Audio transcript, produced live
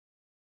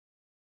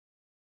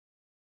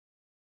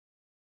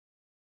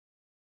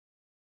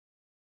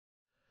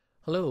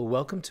Hello,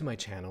 welcome to my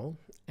channel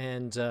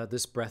and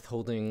this breath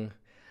holding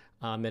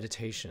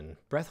meditation.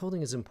 Breath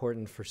holding is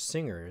important for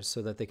singers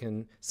so that they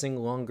can sing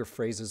longer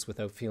phrases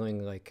without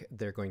feeling like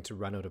they're going to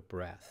run out of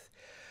breath.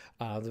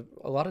 A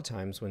lot of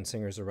times when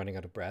singers are running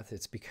out of breath,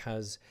 it's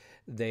because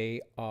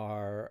they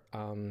are,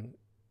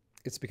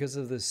 it's because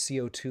of the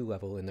CO2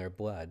 level in their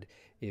blood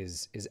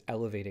is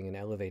elevating and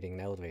elevating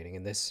and elevating,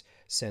 and this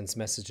sends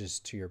messages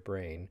to your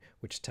brain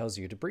which tells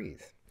you to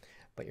breathe.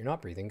 But you're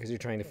not breathing because you're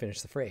trying to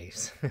finish the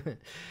phrase.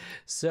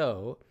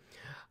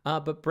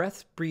 But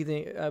breath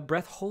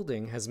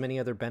holding has many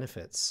other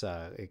benefits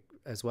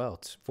as well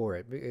for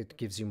it. It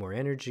gives you more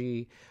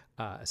energy,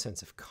 a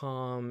sense of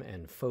calm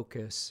and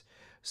focus.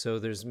 So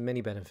there's many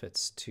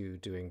benefits to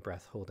doing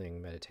breath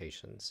holding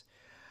meditations.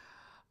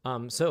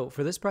 So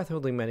for this breath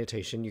holding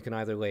meditation, you can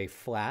either lay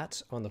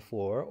flat on the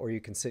floor or you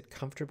can sit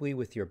comfortably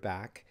with your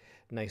back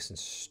nice and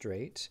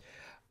straight.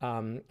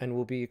 And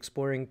we'll be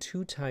exploring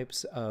two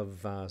types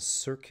of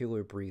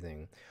circular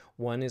breathing.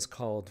 One is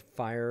called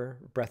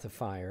breath of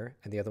fire,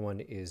 and the other one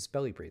is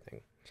belly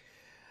breathing.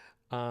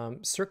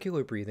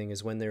 Circular breathing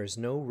is when there is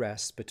no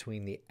rest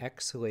between the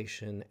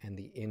exhalation and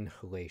the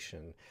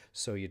inhalation.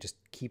 So you just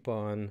keep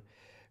on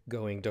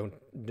going.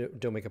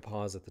 Don't make a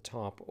pause at the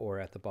top or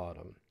at the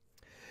bottom.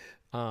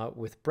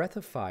 With breath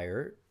of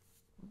fire,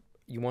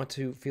 you want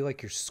to feel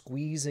like you're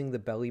squeezing the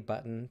belly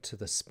button to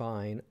the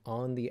spine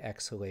on the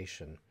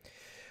exhalation.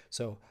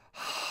 So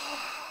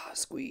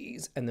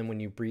squeeze, and then when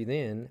you breathe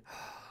in,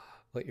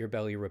 let your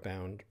belly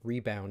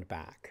rebound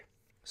back.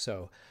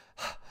 So,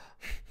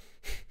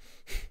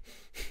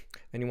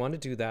 and you want to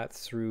do that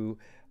through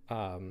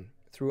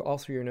all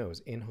through your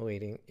nose,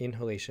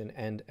 inhalation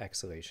and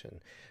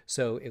exhalation.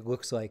 So it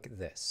looks like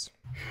this.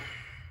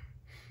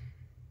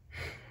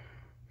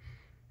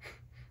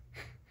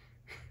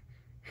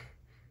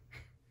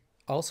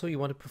 Also, you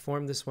want to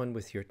perform this one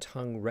with your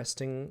tongue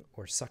resting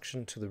or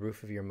suction to the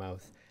roof of your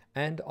mouth.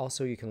 And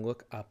also you can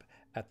look up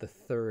at the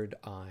third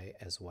eye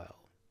as well.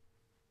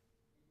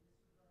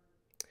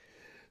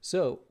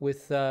 So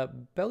with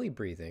belly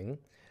breathing,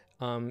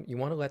 you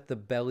want to let the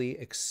belly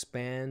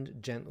expand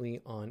gently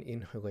on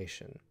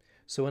inhalation.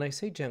 So when I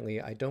say gently,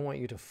 I don't want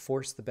you to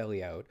force the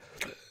belly out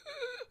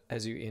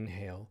as you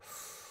inhale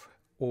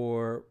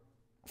or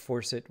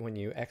force it when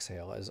you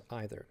exhale as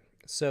either.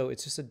 So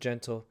it's just a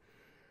gentle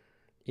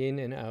in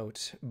and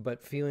out,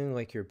 but feeling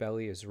like your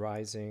belly is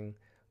rising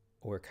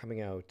or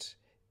coming out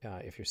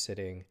if you're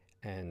sitting,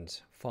 and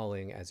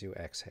falling as you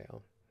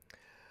exhale.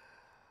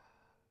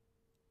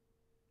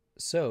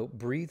 So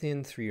breathe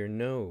in through your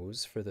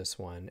nose for this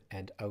one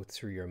and out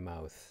through your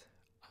mouth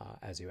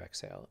as you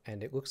exhale.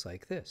 And it looks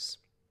like this.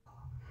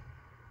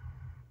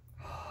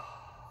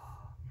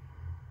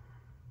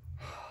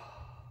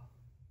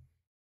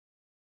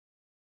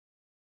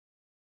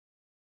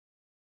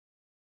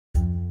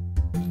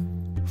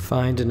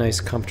 Find a nice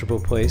comfortable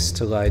place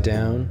to lie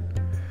down,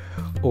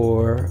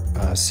 or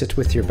sit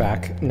with your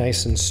back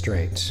nice and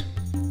straight.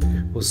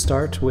 We'll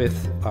start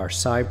with our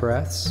sigh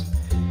breaths,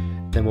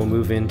 then we'll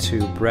move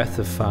into breath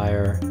of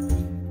fire,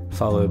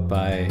 followed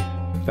by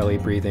belly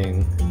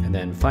breathing, and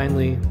then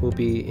finally we'll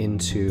be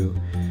into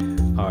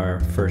our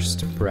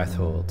first breath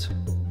hold.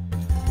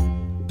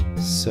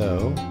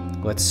 So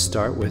let's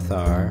start with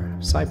our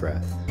sigh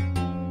breath.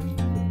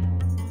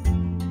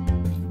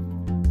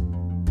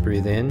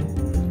 Breathe in,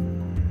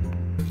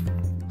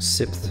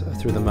 sip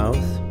through the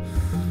mouth,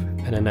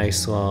 and a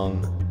nice long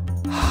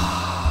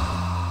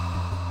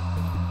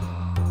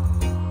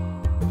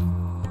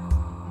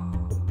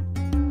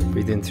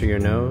breathe in through your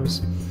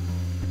nose,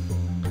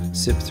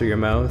 sip through your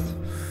mouth,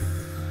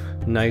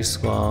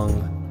 nice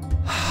long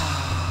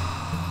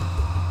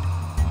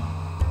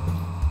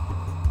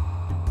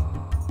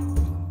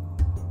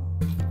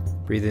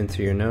breathe in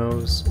through your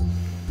nose,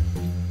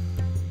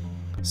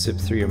 sip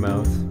through your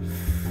mouth,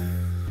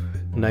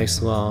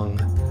 nice long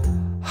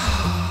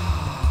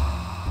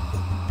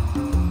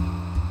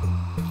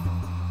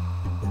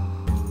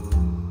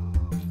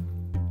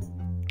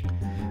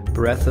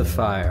breath of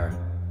fire.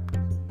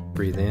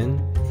 Breathe in.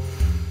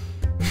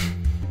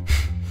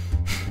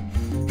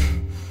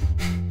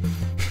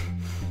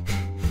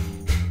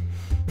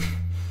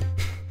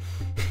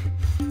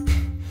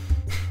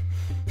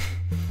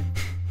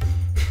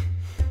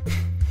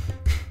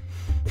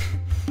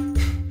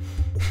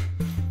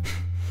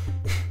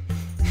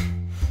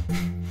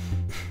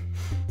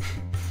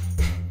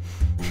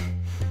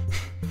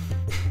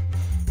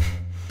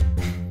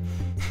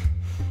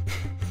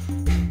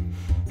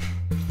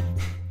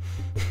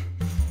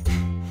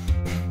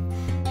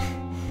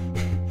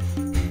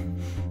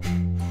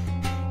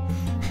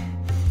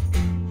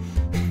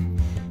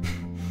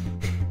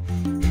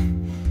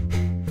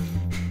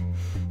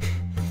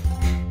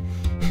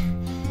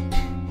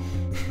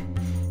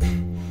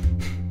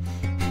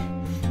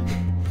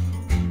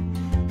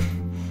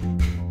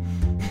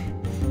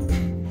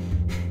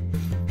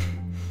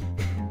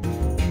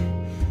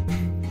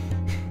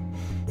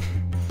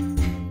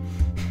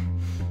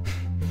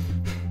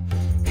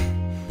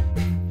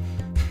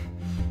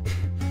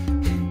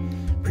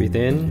 Breathe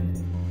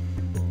in,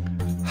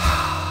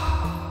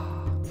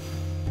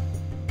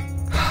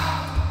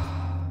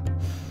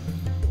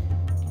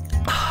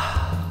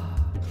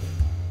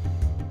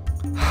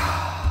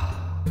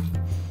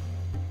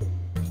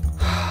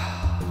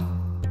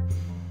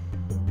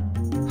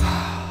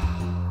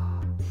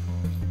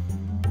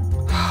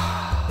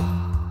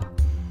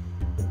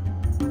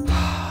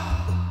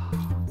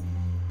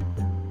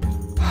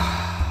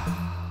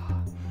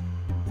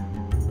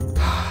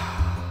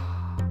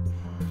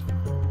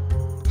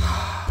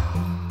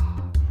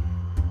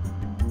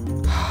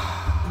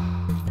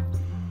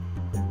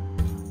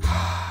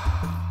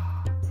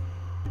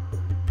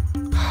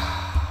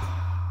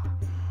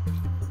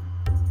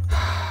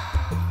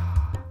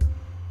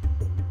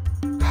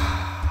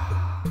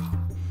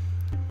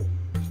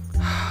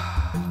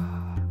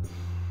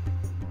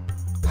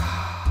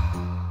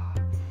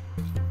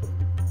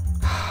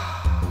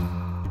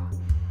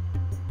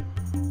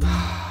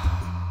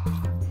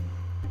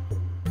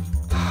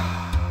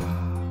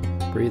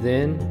 Breathe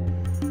in,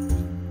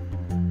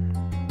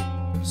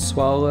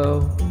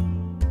 swallow,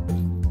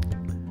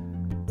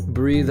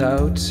 breathe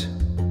out,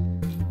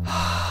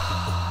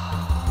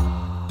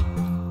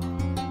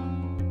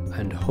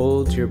 and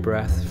hold your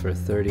breath for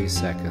 30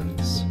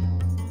 seconds.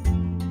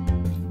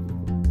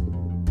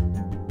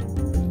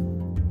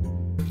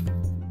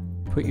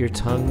 Put your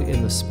tongue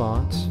in the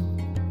spot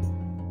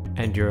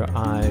and your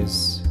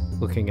eyes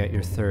looking at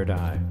your third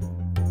eye.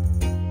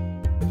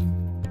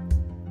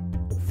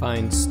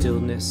 Find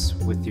stillness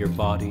with your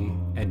body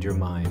and your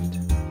mind.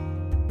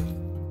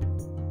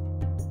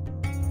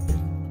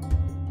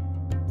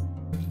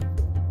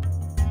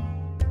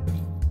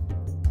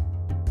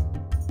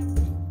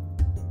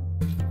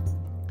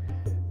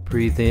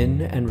 Breathe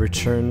in and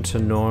return to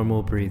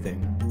normal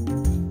breathing.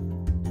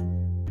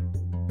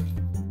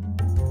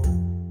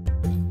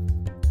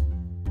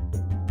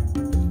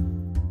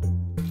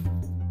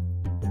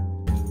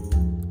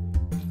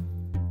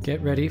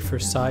 Get ready for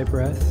sigh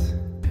breath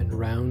and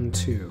round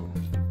 2.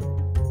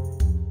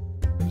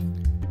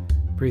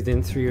 Breathe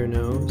in through your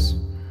nose,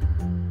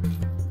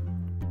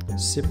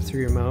 sip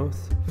through your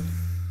mouth,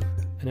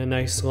 and a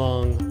nice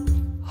long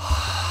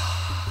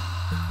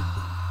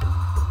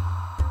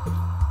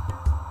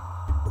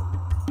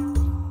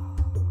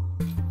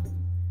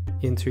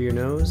in through your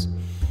nose,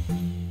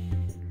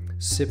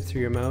 sip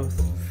through your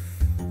mouth,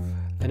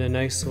 and a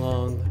nice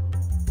long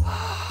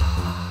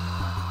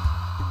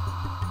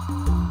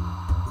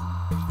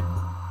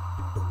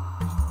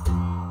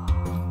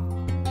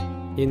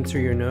in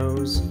through your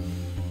nose,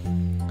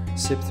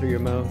 sip through your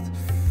mouth,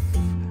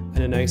 and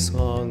a nice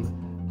long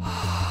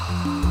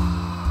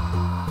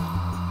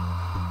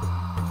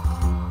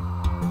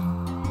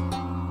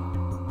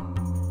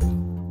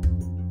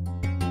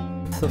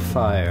the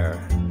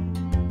fire.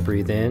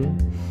 Breathe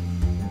in.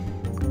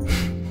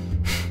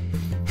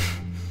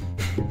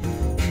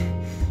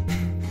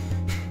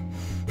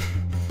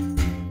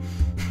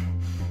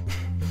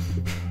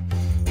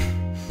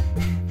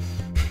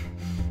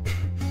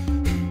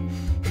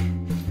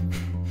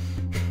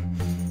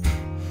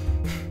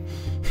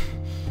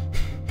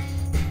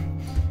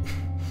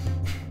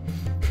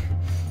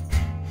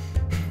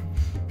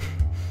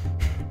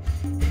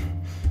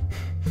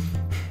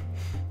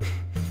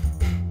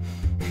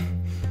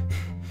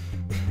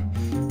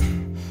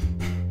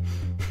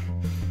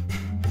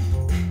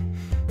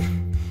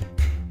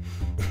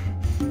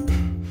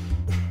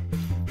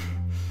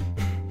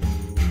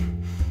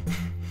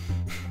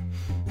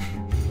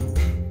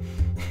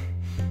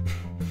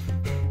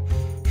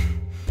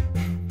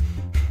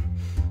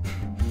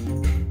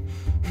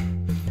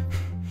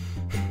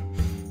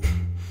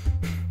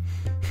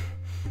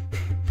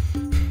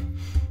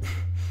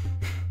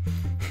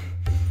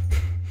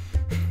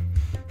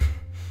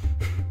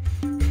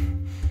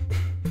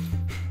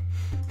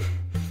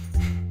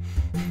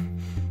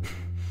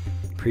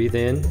 Breathe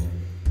in.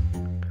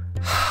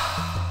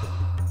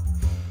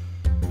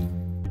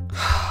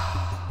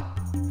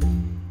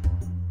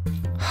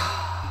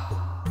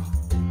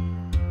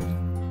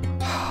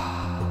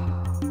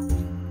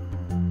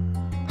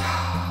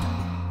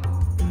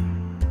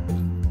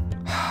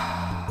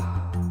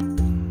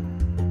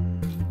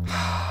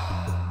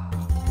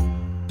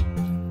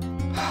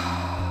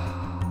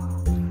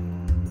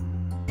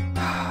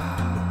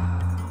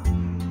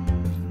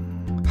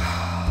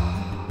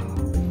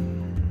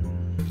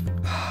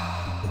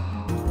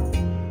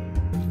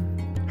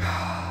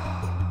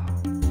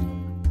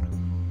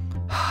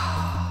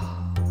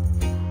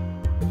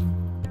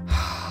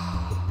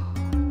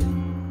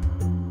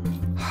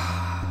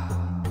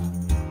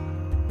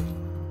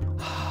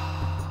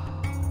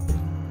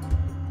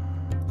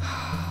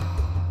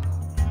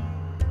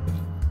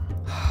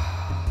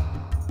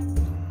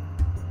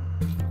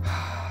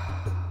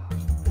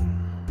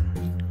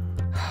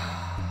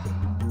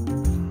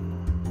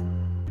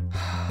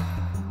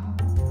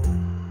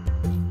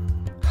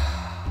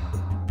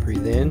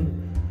 Breathe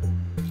in,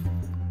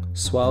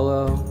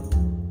 swallow,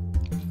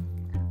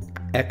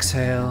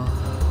 exhale,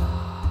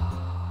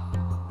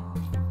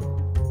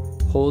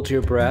 hold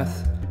your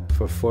breath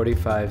for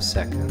 45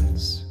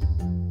 seconds.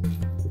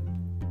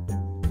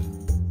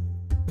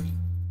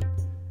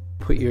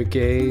 Put your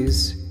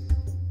gaze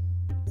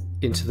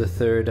into the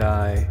third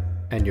eye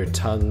and your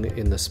tongue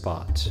in the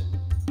spot.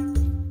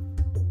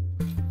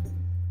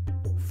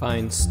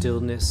 Find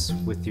stillness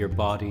with your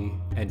body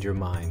and your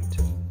mind.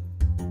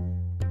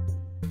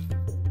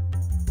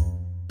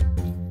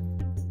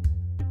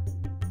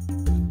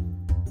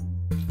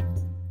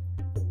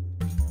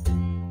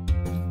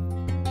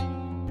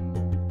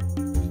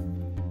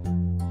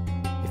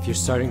 If you're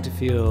starting to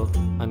feel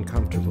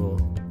uncomfortable,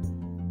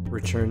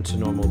 return to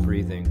normal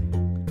breathing.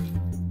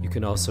 You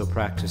can also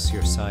practice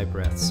your sigh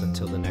breaths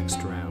until the next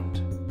round.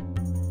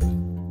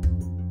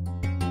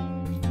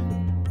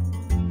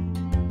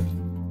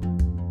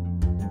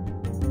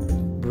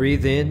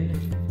 Breathe in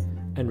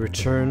and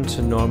return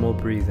to normal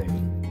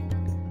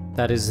breathing.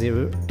 That is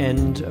the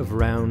end of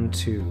round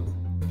 2.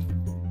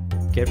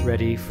 Get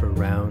ready for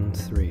round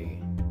 3.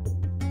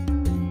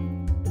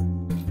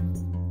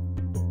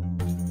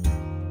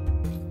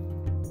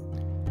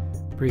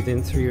 Breathe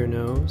in through your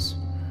nose,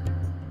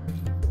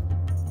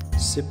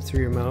 sip through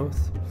your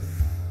mouth,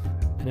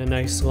 and a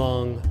nice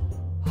long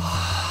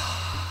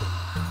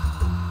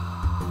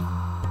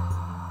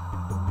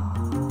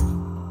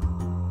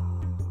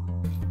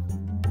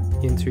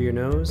in through your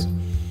nose,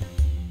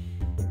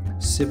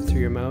 sip through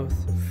your mouth,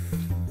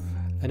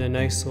 and a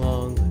nice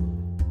long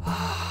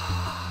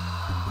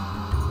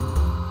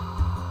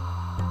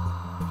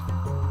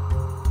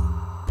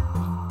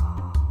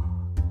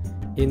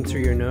in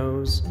through your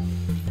nose,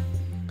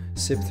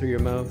 sip through your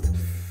mouth,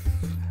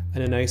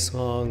 and a nice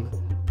long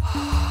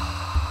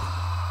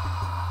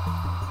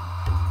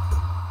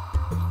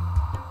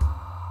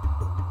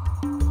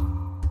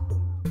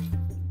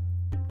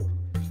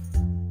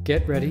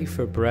Get ready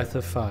for breath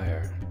of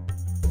fire.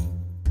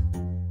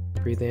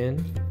 Breathe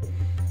in.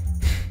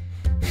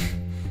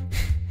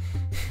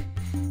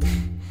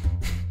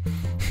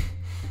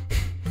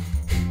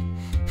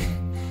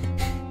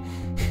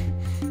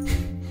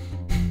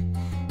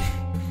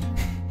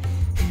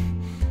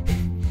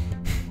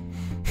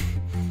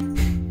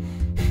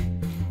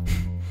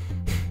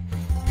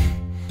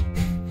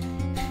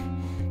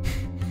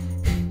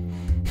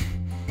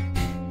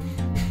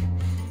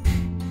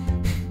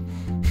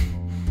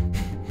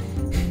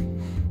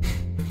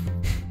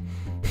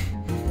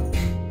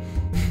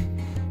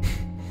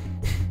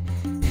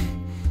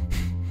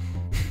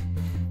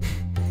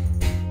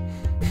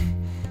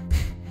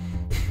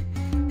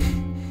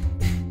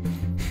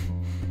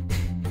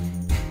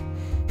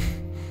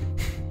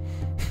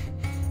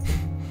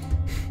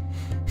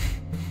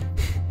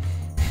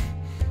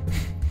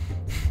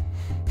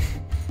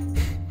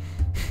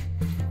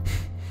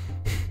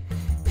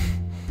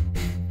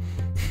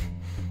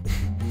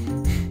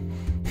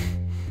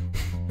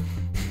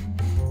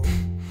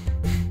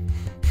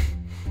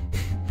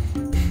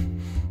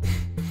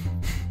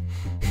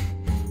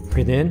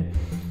 Breathe in.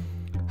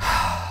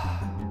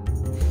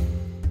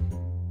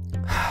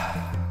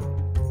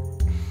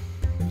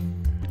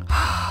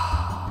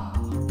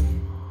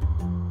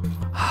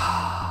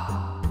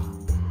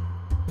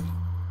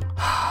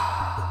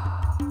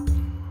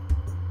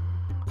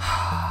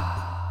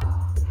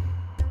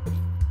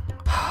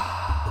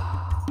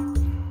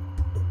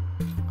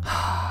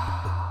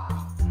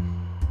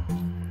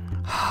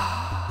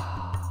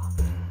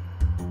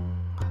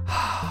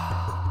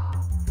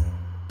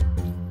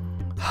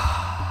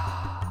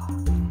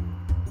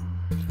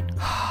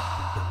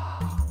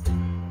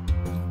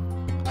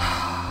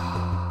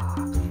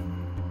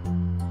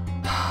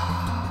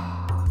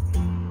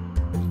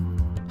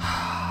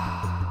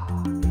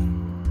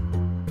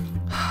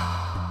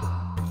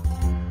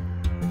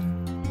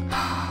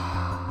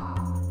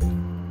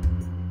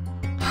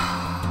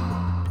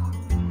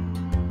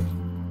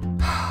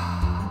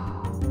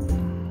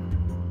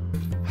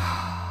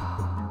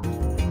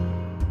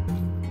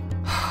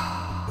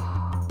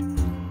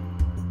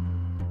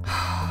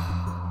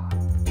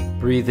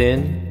 Breathe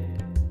in,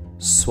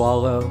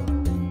 swallow,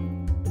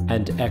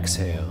 and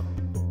exhale.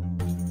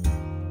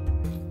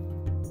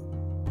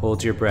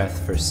 Hold your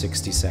breath for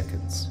 60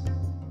 seconds.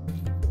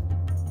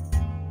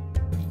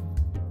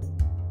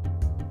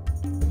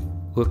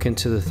 Look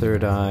into the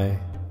third eye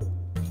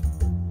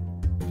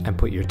and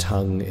put your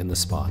tongue in the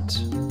spot.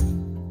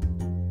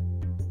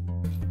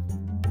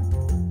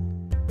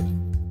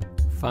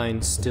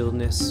 Find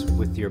stillness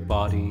with your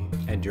body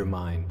and your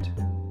mind.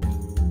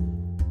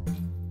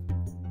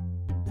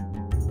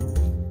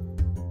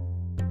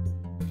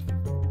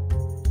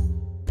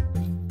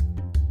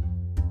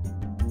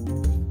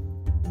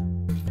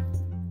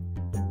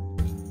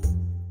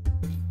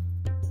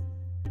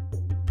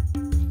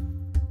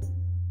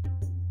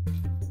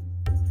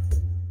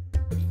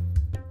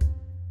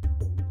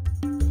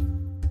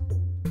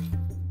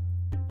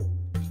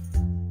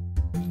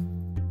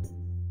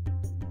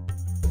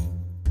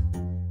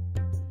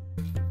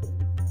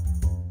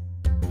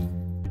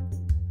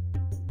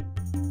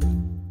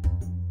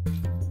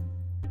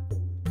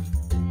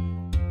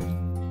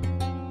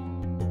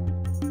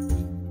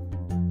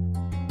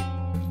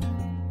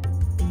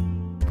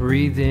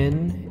 Breathe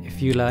in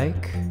if you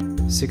like.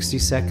 60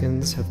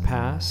 seconds have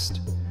passed,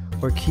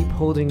 or keep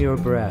holding your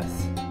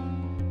breath.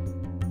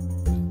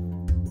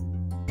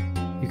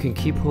 You can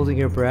keep holding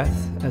your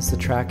breath as the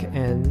track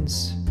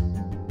ends,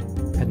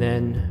 and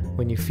then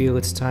when you feel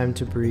it's time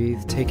to breathe,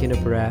 take in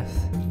a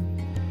breath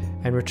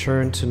and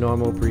return to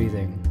normal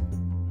breathing.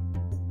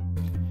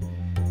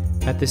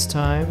 At this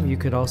time, you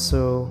could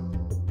also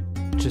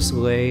just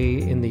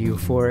lay in the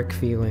euphoric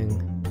feeling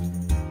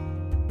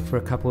for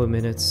a couple of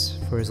minutes,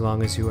 for as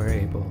long as you are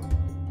able.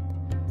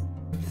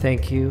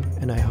 Thank you,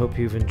 and I hope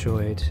you've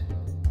enjoyed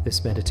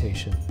this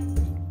meditation.